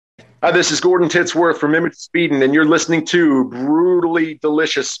Hi, this is Gordon Tittsworth from Image Speeding, and you're listening to Brutally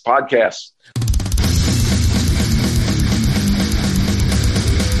Delicious Podcast.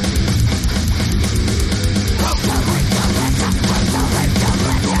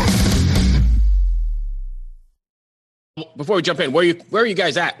 Before we jump in, where are you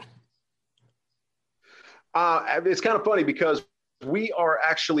guys at? It's kind of funny because we are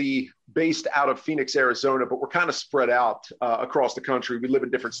actually based out of Phoenix, Arizona, but we're kind of spread out across the country. We live in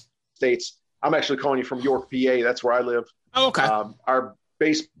different states. I'm actually calling you from York, PA. That's where I live. Oh, okay. Our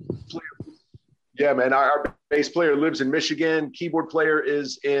bass player, our bass player lives in Michigan. Keyboard player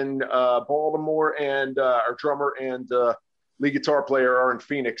is in Baltimore, and our drummer and lead guitar player are in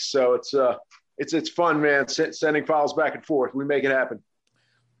Phoenix. So it's fun, man. Sending files back and forth. We make it happen.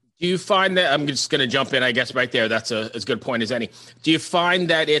 Do you find that, I'm just going to jump in, I guess, right there. That's as good a point as any. Do you find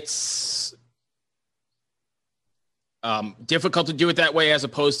that it's difficult to do it that way as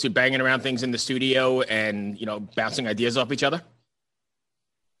opposed to banging around things in the studio and, bouncing ideas off each other?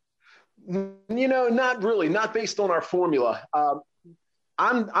 Not really. Not based on our formula.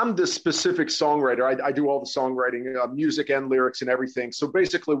 I'm the specific songwriter. I do all the songwriting, music and lyrics and everything. So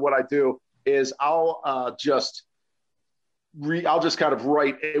basically what I do is I'll just kind of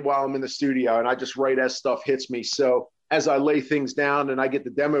write while I'm in the studio, and I just write as stuff hits me. So as I lay things down and I get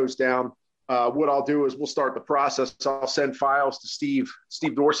the demos down, what I'll do is we'll start the process. I'll send files to Steve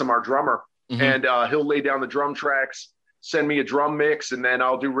Dorsum, our drummer, and he'll lay down the drum tracks, send me a drum mix, and then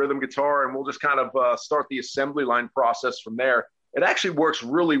I'll do rhythm guitar, and we'll just kind of start the assembly line process from there. It actually works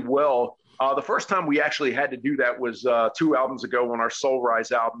really well. The first time we actually had to do that was 2 albums ago on our Soul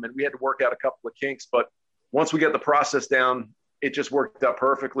Rise album, and we had to work out a couple of kinks, but once we got the process down, it just worked out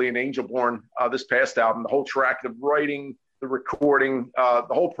perfectly. In Angel Born, this past album, the whole track, the writing, the recording, the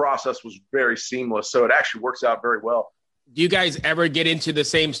whole process was very seamless. So it actually works out very well. Do you guys ever get into the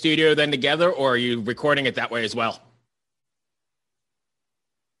same studio then together, or are you recording it that way as well?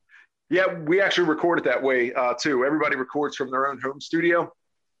 Yeah, we actually record it that way too. Everybody records from their own home studio.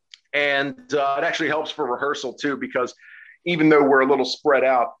 And it actually helps for rehearsal too, because even though we're a little spread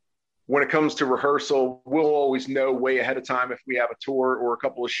out, when it comes to rehearsal, we'll always know way ahead of time if we have a tour or a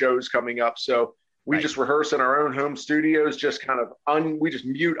couple of shows coming up. So we just rehearse in our own home studios, just kind of we just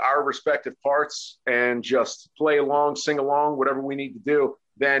mute our respective parts and just play along, sing along, whatever we need to do.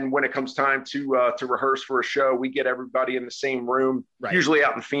 Then when it comes time to rehearse for a show, we get everybody in the same room, usually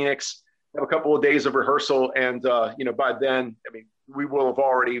out in Phoenix, have a couple of days of rehearsal. And, by then, we will have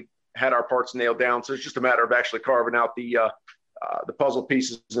already had our parts nailed down. So it's just a matter of actually carving out the puzzle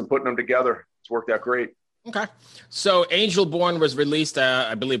pieces and putting them together. It's worked out great. Okay. So Angel Born was released,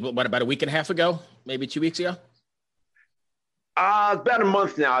 I believe, about a week and a half ago, maybe 2 weeks ago? About a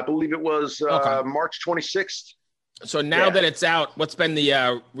month now. I believe it was March 26th. So now that it's out, what's been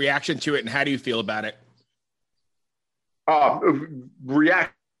the reaction to it, and how do you feel about it?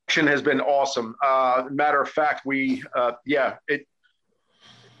 Reaction has been awesome. Matter of fact, a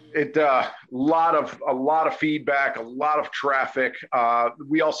lot of feedback, a lot of traffic.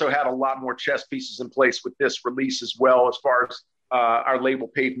 We also had a lot more chess pieces in place with this release as well. As far as our label,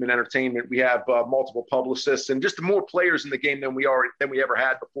 Pavement Entertainment, we have multiple publicists and just more players in the game than we ever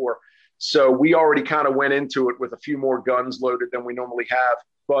had before. So we already kind of went into it with a few more guns loaded than we normally have.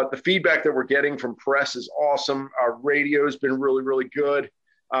 But the feedback that we're getting from press is awesome. Our radio's been really, really good.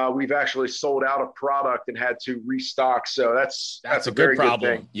 We've actually sold out of product and had to restock. So that's a very good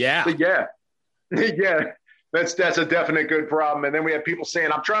thing. Yeah. Yeah. That's a definite good problem. And then we have people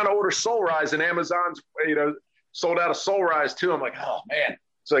saying, I'm trying to order Soul Rise, and Amazon's, sold out of Soul Rise too. I'm like, oh man.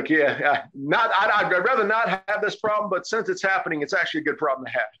 It's like, I'd rather not have this problem, but since it's happening, it's actually a good problem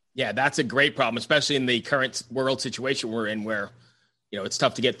to have. Yeah, that's a great problem, especially in the current world situation we're in where, it's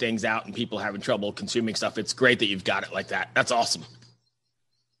tough to get things out and people having trouble consuming stuff. It's great that you've got it like that. That's awesome.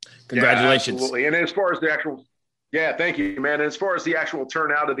 Congratulations. Yeah, absolutely. And as far as the actual, thank you, man. And as far as the actual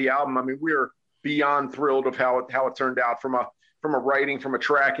turnout of the album, we're beyond thrilled of how it turned out from a writing, from a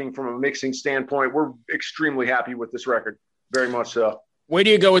tracking, from a mixing standpoint. We're extremely happy with this record. Very much so. Where do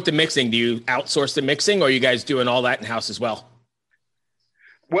you go with the mixing? Do you outsource the mixing, or are you guys doing all that in-house as well?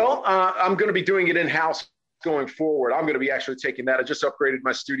 Well, I'm going to be doing it in-house going forward. I'm going to be actually taking that. I just upgraded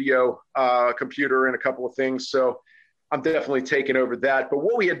my studio computer and a couple of things. So I'm definitely taking over that. But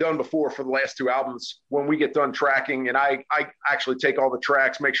what we had done before for the last 2 albums, when we get done tracking, and I actually take all the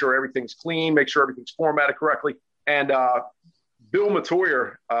tracks, make sure everything's clean, make sure everything's formatted correctly. And Bill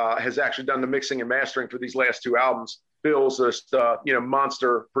Matoyer has actually done the mixing and mastering for these last 2 albums. Bill's just,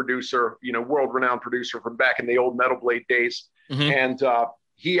 monster producer, world-renowned producer from back in the old Metal Blade days. Mm-hmm. And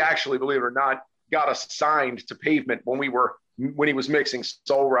he actually, believe it or not, got us signed to Pavement when we were when he was mixing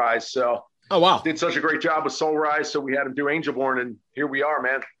Soul Rise. So oh, wow. Did such a great job with Soul Rise. So we had him do Angel Born, and here we are,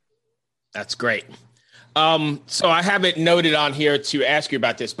 man. That's great. So I have it noted on here to ask you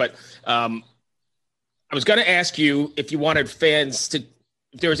about this, but I was going to ask you if you wanted fans to,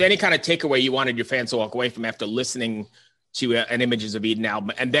 if there was any kind of takeaway you wanted your fans to walk away from after listening to an Images of Eden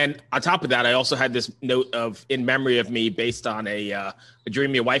album. And then on top of that, I also had this note of In Memory of Me based on a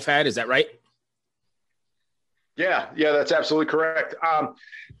dream your wife had. Is that right? Yeah, that's absolutely correct.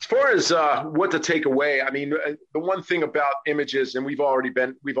 As far as what to take away, I mean, the one thing about Images, and we've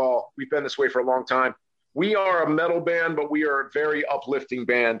been this way for a long time. We are a metal band, but we are a very uplifting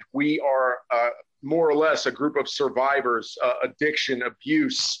band. We are more or less a group of survivors, addiction,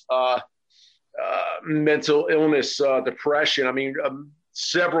 abuse, mental illness, depression. I mean,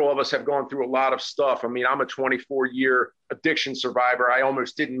 several of us have gone through a lot of stuff. I mean, I'm a 24-year addiction survivor. I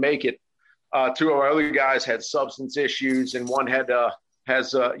almost didn't make it. Two of our other guys had substance issues, and one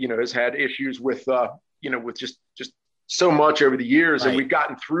has had issues with with just so much over the years, right. And we've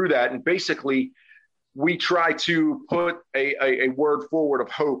gotten through that. And basically, we try to put a word forward of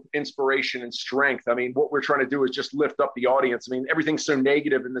hope, inspiration, and strength. I mean, what we're trying to do is just lift up the audience. I mean, everything's so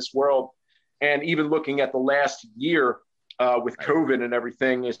negative in this world. And even looking at the last year with COVID and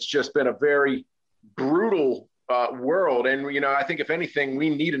everything, it's just been a very brutal world. And, I think if anything, we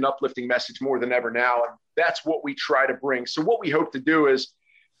need an uplifting message more than ever now. And that's what we try to bring. So what we hope to do is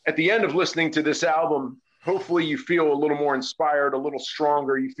at the end of listening to this album, hopefully you feel a little more inspired, a little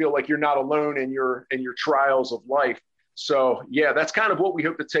stronger. You feel like you're not alone in your trials of life. So yeah, that's kind of what we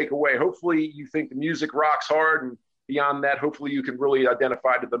hope to take away. Hopefully you think the music rocks hard, and beyond that, hopefully you can really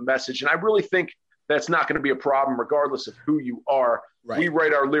identify to the message. And I really think that's not going to be a problem regardless of who you are. Right. We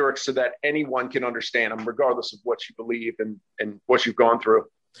write our lyrics so that anyone can understand them, regardless of what you believe and what you've gone through.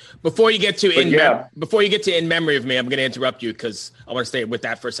 Before you get to In Memory of Me, I'm going to interrupt you because I want to stay with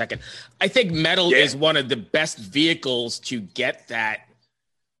that for a second. I think metal is one of the best vehicles to get that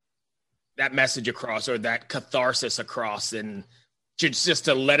message across, or that catharsis across, and just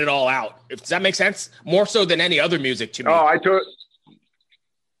to let it all out. Does that make sense? More so than any other music to me. Oh,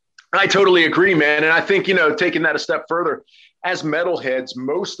 I totally agree, man. And I think, taking that a step further, as metalheads,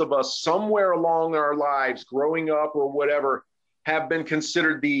 most of us somewhere along our lives, growing up or whatever, have been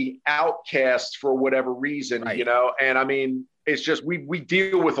considered the outcasts for whatever reason, right. And I mean, it's just, we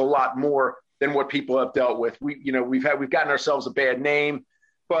deal with a lot more than what people have dealt with. We've gotten ourselves a bad name,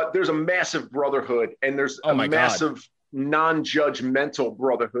 but there's a massive brotherhood, and there's massive non-judgmental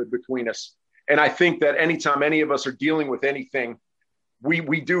brotherhood between us. And I think that anytime any of us are dealing with anything,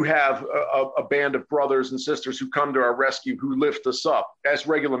 we do have a band of brothers and sisters who come to our rescue, who lift us up as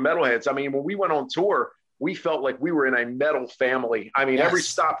regular metalheads. I mean, when we went on tour, we felt like we were in a metal family. I mean, Every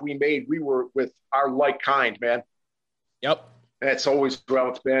stop we made, we were with our like kind, man. Yep. That's always how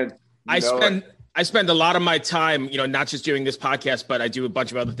it's been. I spend a lot of my time, not just doing this podcast, but I do a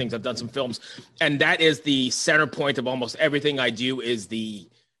bunch of other things. I've done some films, and that is the center point of almost everything I do. Is the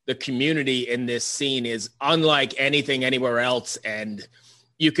community in this scene is unlike anything anywhere else. And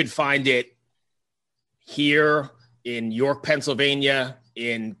you could find it here in York, Pennsylvania,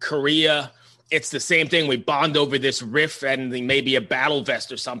 in Korea. It's the same thing. We bond over this riff and maybe a battle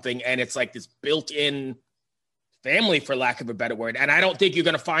vest or something. And it's like this built-in family, for lack of a better word. And I don't think you're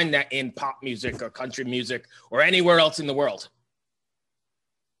going to find that in pop music or country music or anywhere else in the world.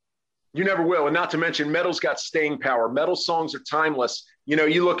 You never will. And not to mention, metal's got staying power. Metal songs are timeless.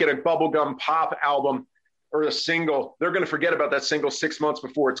 You look at a bubblegum pop album or a single, they're going to forget about that single 6 months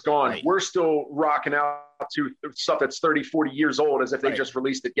before it's gone. Right. We're still rocking out to stuff that's 30, 40 years old as if they just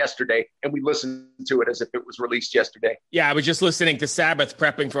released it yesterday. And we listen to it as if it was released yesterday. Yeah, I was just listening to Sabbath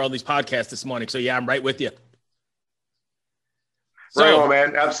prepping for all these podcasts this morning. So yeah, I'm right with you. Right on,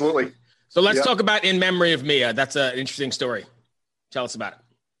 man. Absolutely. So let's talk about In Memory of Me. That's an interesting story. Tell us about it.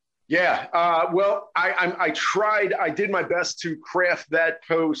 Yeah. Well, I did my best to craft that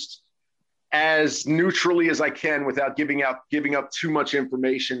post as neutrally as I can without giving up too much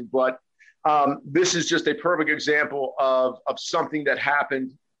information. But this is just a perfect example of something that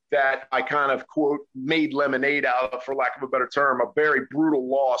happened that I kind of, quote, made lemonade out of, for lack of a better term, a very brutal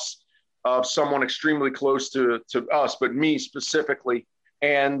loss of someone extremely close to us, but me specifically,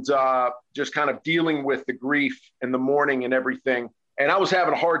 and just kind of dealing with the grief and the mourning and everything. And I was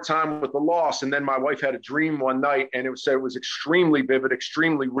having a hard time with the loss. And then my wife had a dream one night, and it was extremely vivid,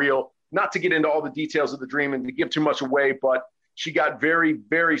 extremely real. Not to get into all the details of the dream and to give too much away, but she got very,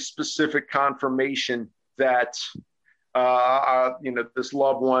 very specific confirmation that, this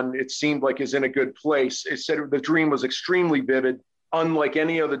loved one, it seemed like, is in a good place. It said the dream was extremely vivid. unlike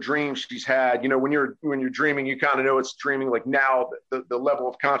any other dream she's had. You know, when you're dreaming, you kind of know it's dreaming. Like now, the level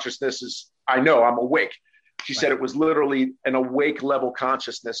of consciousness is, I know I'm awake. She said it was literally an awake level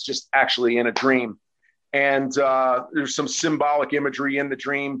consciousness, just actually in a dream. And there's some symbolic imagery in the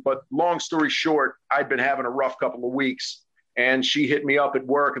dream. But long story short, I'd been having a rough couple of weeks, and she hit me up at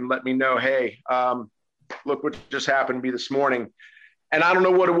work and let me know, hey, look what just happened to me this morning. And I don't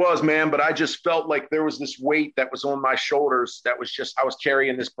know what it was, man, but I just felt like there was this weight that was on my shoulders that was just, I was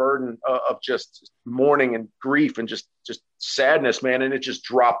carrying this burden of just mourning and grief and just sadness, man. And it just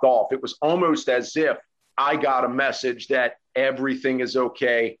dropped off. It was almost as if I got a message that everything is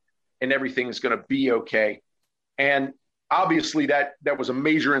okay and everything is going to be okay. And obviously that was a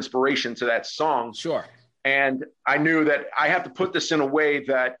major inspiration to that song. Sure. And I knew that I have to put this in a way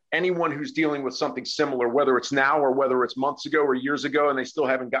that anyone who's dealing with something similar, whether it's now or whether it's months ago or years ago, and they still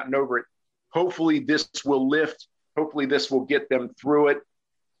haven't gotten over it, hopefully this will lift. Hopefully this will get them through it.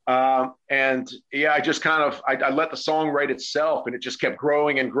 And yeah, I just I let the song write itself, and it just kept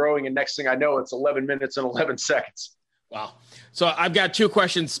growing and growing. And next thing I know, it's 11 minutes and 11 seconds. Wow. So I've got two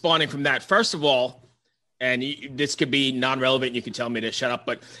questions spawning from that. First of all, and this could be non-relevant, you can tell me to shut up,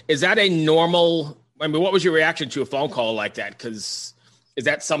 but is that a normal, I mean, what was your reaction to a phone call like that? Because is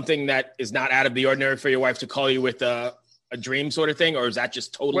that something that is not out of the ordinary for your wife to call you with a dream sort of thing? Or is that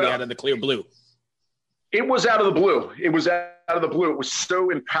just totally out of the clear blue? It was out of the blue. It was out of the blue. It was so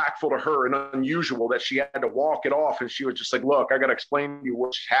impactful to her and unusual that she had to walk it off. And she was just like, look, I got to explain to you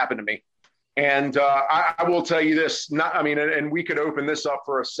what happened to me. And I will tell you this, and we could open this up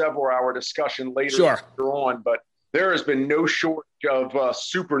for a several-hour discussion later on, but there has been no shortage of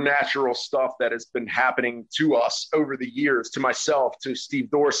supernatural stuff that has been happening to us over the years, to myself, to Steve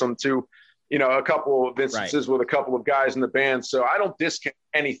Dorsum, to, a couple of instances with a couple of guys in the band. So I don't discount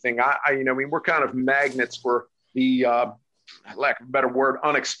anything. We're kind of magnets for the, lack of a better word,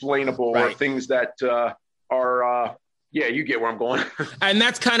 unexplainable or things that are, yeah, you get where I'm going. And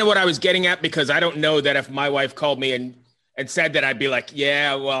that's kind of what I was getting at, because I don't know that if my wife called me and said that, I'd be like,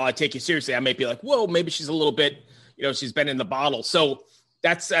 yeah, well, I take you seriously. I might be like, whoa, maybe she's a little bit, she's been in the bottle. So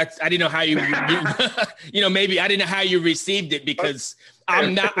that's I didn't know how you maybe I didn't know how you received it, because I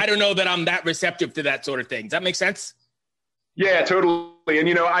don't know that I'm that receptive to that sort of thing. Does that make sense? Yeah, totally.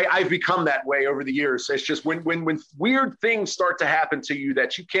 And, I've become that way over the years. It's just when weird things start to happen to you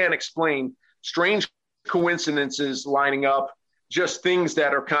that you can't explain, strange coincidences lining up, just things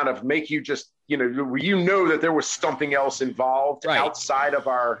that are kind of make you just, that there was something else involved outside of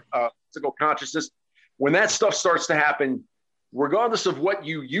our physical consciousness. When that stuff starts to happen, regardless of what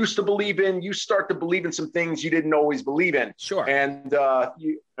you used to believe in, you start to believe in some things you didn't always believe in. Sure. And,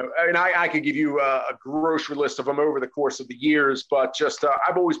 I could give you a grocery list of them over the course of the years, but just,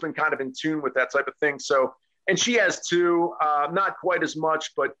 I've always been kind of in tune with that type of thing. So, and she has too, not quite as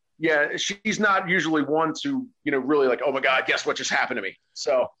much, but yeah, she's not usually one to, really like, oh my God, guess what just happened to me?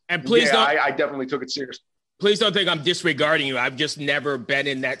 So, and please I definitely took it seriously. Please don't think I'm disregarding you. I've just never been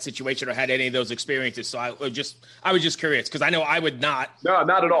in that situation or had any of those experiences. So I was just curious, because I know I would not. No,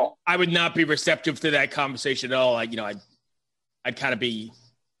 not at all. I would not be receptive to that conversation at all. I'd kind of be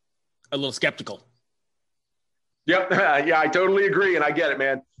a little skeptical. Yep. Yeah, I totally agree. And I get it,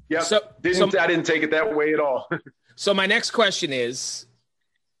 man. Yeah. I didn't take it that way at all. So my next question is,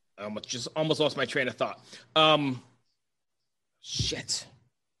 I almost lost my train of thought. Shit.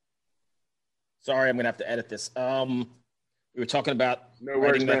 Sorry, I'm going to have to edit this. We were talking about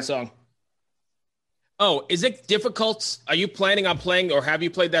writing that song. Oh, is it difficult? Are you planning on playing, or have you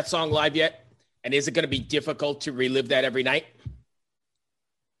played that song live yet? And is it going to be difficult to relive that every night?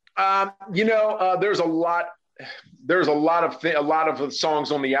 There's a lot of the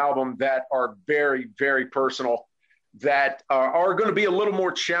songs on the album that are very, very personal, that are going to be a little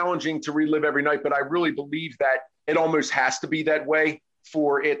more challenging to relive every night. But I really believe that it almost has to be that way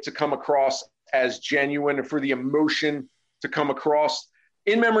for it to come across as genuine and for the emotion to come across.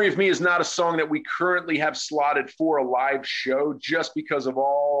 In Memory of Me is not a song that we currently have slotted for a live show, just because of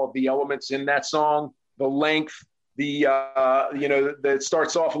all of the elements in that song, the length, that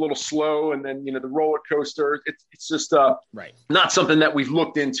starts off a little slow, and then, the roller coaster. It's just not something that we've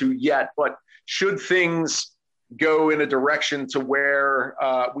looked into yet, but should things go in a direction to where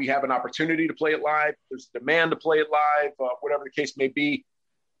we have an opportunity to play it live, there's demand to play it live, whatever the case may be,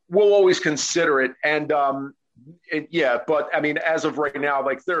 we'll always consider it. And but I mean, as of right now,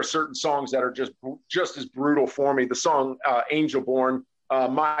 like, there are certain songs that are just as brutal for me. The song Angel Born,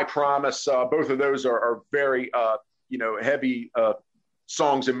 My Promise, both of those are very, heavy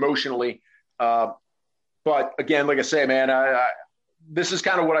songs emotionally. But again, like I say, man, this is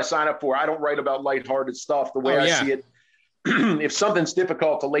kind of what I sign up for. I don't write about lighthearted stuff the way I see it. if something's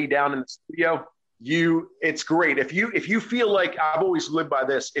difficult to lay down in the studio, it's great. If you feel like, I've always lived by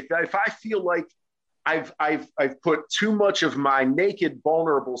this, if I feel like I've put too much of my naked,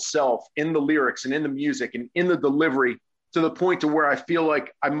 vulnerable self in the lyrics and in the music and in the delivery to the point to where I feel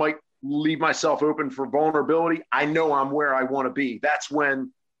like I might leave myself open for vulnerability, I know I'm where I want to be. That's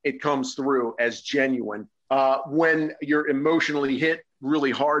when it comes through as genuine. When you're emotionally hit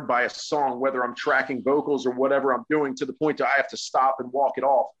really hard by a song, whether I'm tracking vocals or whatever I'm doing, to the point that I have to stop and walk it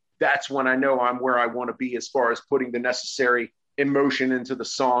off, that's when I know I'm where I want to be as far as putting the necessary emotion into the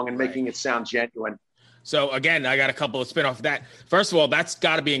song and making it sound genuine. So again, I got a couple of spin off of that. First of all, that's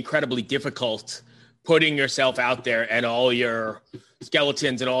got to be incredibly difficult, putting yourself out there and all your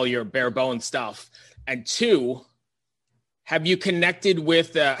skeletons and all your bare bones stuff. And two, have you connected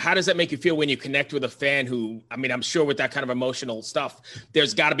with, how does that make you feel when you connect with a fan who, I mean, I'm sure with that kind of emotional stuff,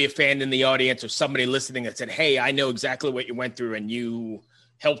 there's got to be a fan in the audience or somebody listening that said, hey, I know exactly what you went through and you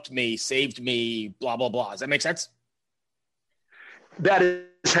helped me, saved me, blah, blah, blah. Does that make sense? That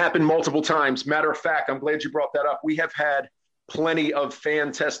has happened multiple times. Matter of fact, I'm glad you brought that up. We have had plenty of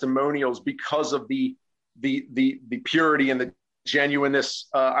fan testimonials because of the purity and the genuineness.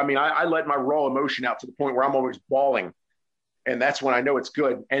 I mean, I let my raw emotion out to the point where I'm always bawling, and that's when I know it's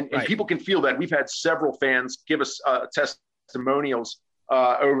good. And people can feel that. We've had several fans give us testimonials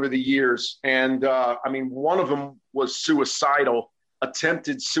over the years, and I mean, one of them was suicidal,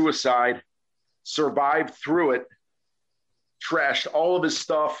 attempted suicide, survived through it, trashed all of his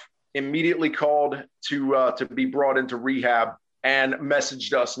stuff, immediately called to be brought into rehab, and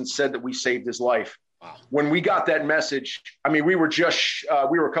messaged us and said that we saved his life. Wow. When we got that message, I mean, we were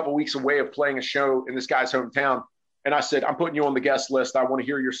a couple of weeks away of playing a show in this guy's hometown. And I said, I'm putting you on the guest list. I want to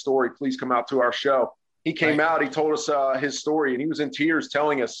hear your story. Please come out to our show. He came out, he told us his story, and he was in tears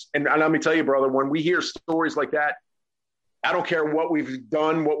telling us. And let me tell you, brother, when we hear stories like that, I don't care what we've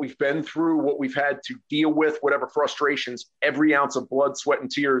done, what we've been through, what we've had to deal with, whatever frustrations, every ounce of blood, sweat,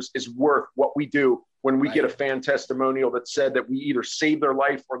 and tears is worth what we do when we get a fan testimonial that said that we either saved their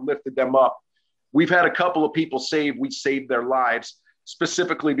life or lifted them up. We've had a couple of people we saved their lives,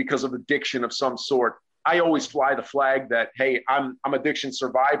 specifically because of addiction of some sort. I always fly the flag that, hey, I'm addiction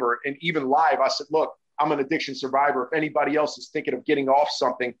survivor. And even live, I said, look, I'm an addiction survivor. If anybody else is thinking of getting off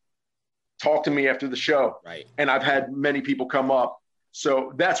something, talk to me after the show. Right. And I've had many people come up.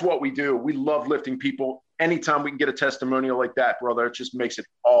 So that's what we do. We love lifting people. Anytime we can get a testimonial like that, brother, it just makes it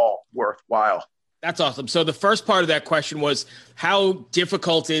all worthwhile. That's awesome. So the first part of that question was, how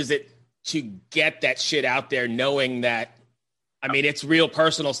difficult is it to get that shit out there, knowing that, I mean, it's real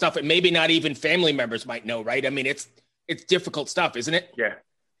personal stuff, and maybe not even family members might know, right? I mean, it's difficult stuff, isn't it? Yeah.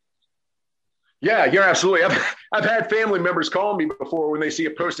 Yeah, you're absolutely. I've had family members call me before when they see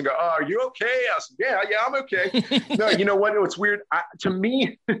a post and go, "Oh, are you okay?" I said, "Yeah, I'm okay." No, you know what? It's weird. To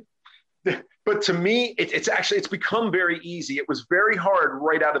me, it's become very easy. It was very hard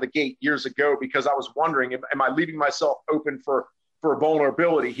right out of the gate years ago because I was wondering, am I leaving myself open for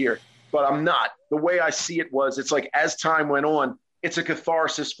vulnerability here? But I'm not. The way I see it was, it's like as time went on, it's a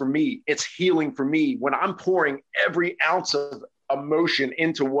catharsis for me. It's healing for me. When I'm pouring every ounce of emotion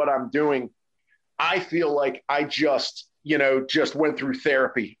into what I'm doing, I feel like I just went through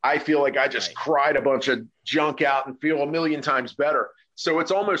therapy. I feel like I just cried a bunch of junk out and feel a million times better. So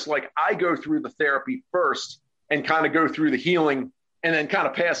it's almost like I go through the therapy first and kind of go through the healing and then kind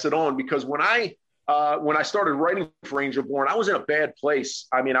of pass it on. Because when I started writing for Angel Born, I was in a bad place.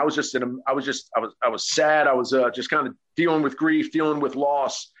 I mean, I was sad. I was just kind of dealing with grief, dealing with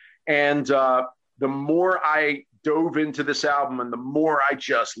loss. And the more I dove into this album and the more I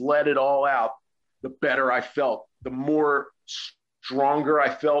just let it all out, the better I felt, the more stronger I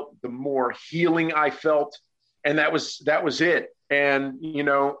felt, the more healing I felt. And that was it. And,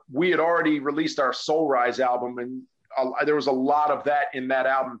 we had already released our Soul Rise album, and there was a lot of that in that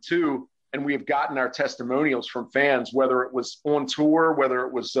album too. And we have gotten our testimonials from fans, whether it was on tour, whether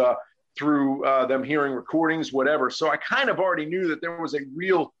it was through them hearing recordings, whatever. So I kind of already knew that there was a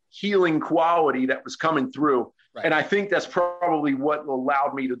real healing quality that was coming through. Right. And I think that's probably what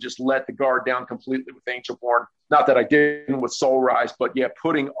allowed me to just let the guard down completely with Angel Born. Not that I didn't with Soul Rise, but yeah,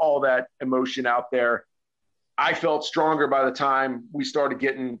 putting all that emotion out there. I felt stronger by the time we started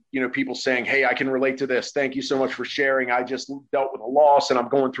getting, people saying, "Hey, I can relate to this. Thank you so much for sharing. I just dealt with a loss and I'm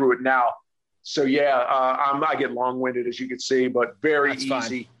going through it now." So yeah, I get long-winded, as you can see, but very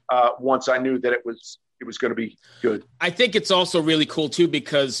easy once I knew that it was going to be good. I think it's also really cool too,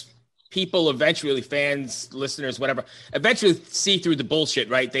 because people eventually, fans, listeners, whatever, eventually see through the bullshit,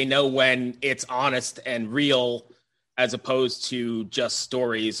 right? They know when it's honest and real as opposed to just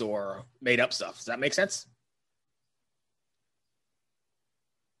stories or made up stuff. Does that make sense?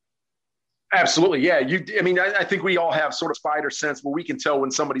 Absolutely. Yeah. I think we all have sort of spider sense where we can tell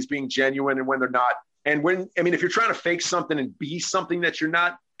when somebody's being genuine and when they're not. And if you're trying to fake something and be something that you're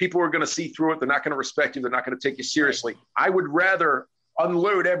not, people are going to see through it. They're not going to respect you. They're not going to take you seriously. I would rather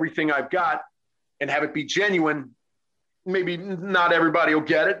unload everything I've got and have it be genuine. Maybe not everybody will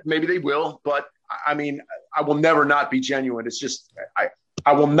get it. Maybe they will. But I will never not be genuine. It's just,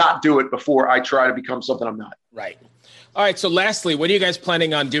 I will not do it before I try to become something I'm not. Right. All right. So lastly, what are you guys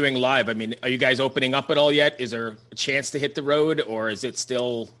planning on doing live? I mean, are you guys opening up at all yet? Is there a chance to hit the road, or is it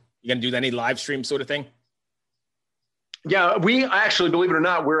still, you going to do any live stream sort of thing? Yeah, we actually, believe it or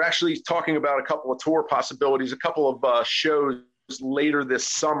not, we're actually talking about a couple of tour possibilities, a couple of shows later this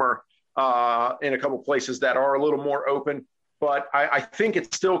summer in a couple of places that are a little more open. But I think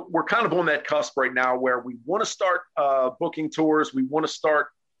it's still, we're kind of on that cusp right now where we want to start booking tours. We want to start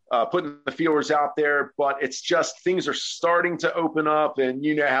putting the feelers out there, but it's just things are starting to open up, and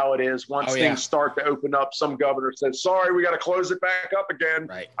you know how it is. Once things start to open up, some governor says, sorry, we got to close it back up again.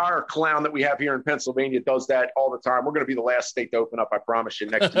 Right. Our clown that we have here in Pennsylvania does that all the time. We're going to be the last state to open up, I promise you,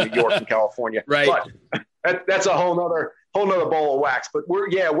 next to New York and California. Right. But that's a whole nother ball of wax. But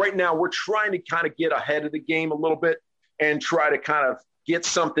right now we're trying to kind of get ahead of the game a little bit and try to kind of get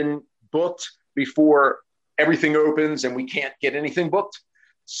something booked before everything opens and we can't get anything booked.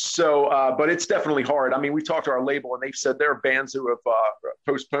 So, but it's definitely hard. I mean, we talked to our label and they've said there are bands who have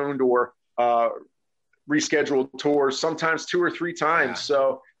postponed or rescheduled tours, sometimes 2 or 3 times. Yeah.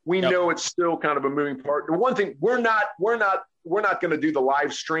 So we know it's still kind of a moving part. The one thing we're not going to do the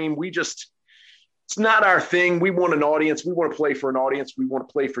live stream. It's not our thing. We want an audience. We want to play for an audience. We want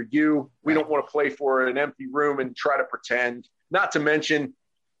to play for you. We don't want to play for an empty room and try to pretend. Not to mention,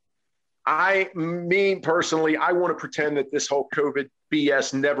 personally, I want to pretend that this whole COVID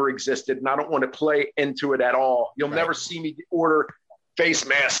BS never existed, and I don't want to play into it at all. You'll never see me order face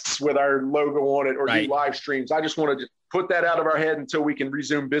masks with our logo on it or do live streams. I just want to put that out of our head until we can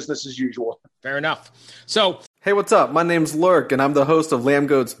resume business as usual. Fair enough. So, hey, what's up? My name's Lurk, and I'm the host of Lamb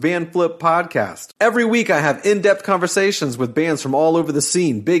Goat's Van Flip podcast. Every week, I have in-depth conversations with bands from all over the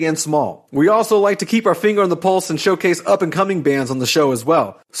scene, big and small. We also like to keep our finger on the pulse and showcase up-and-coming bands on the show as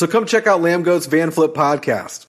well. So come check out Lamb Goat's Van Flip podcast.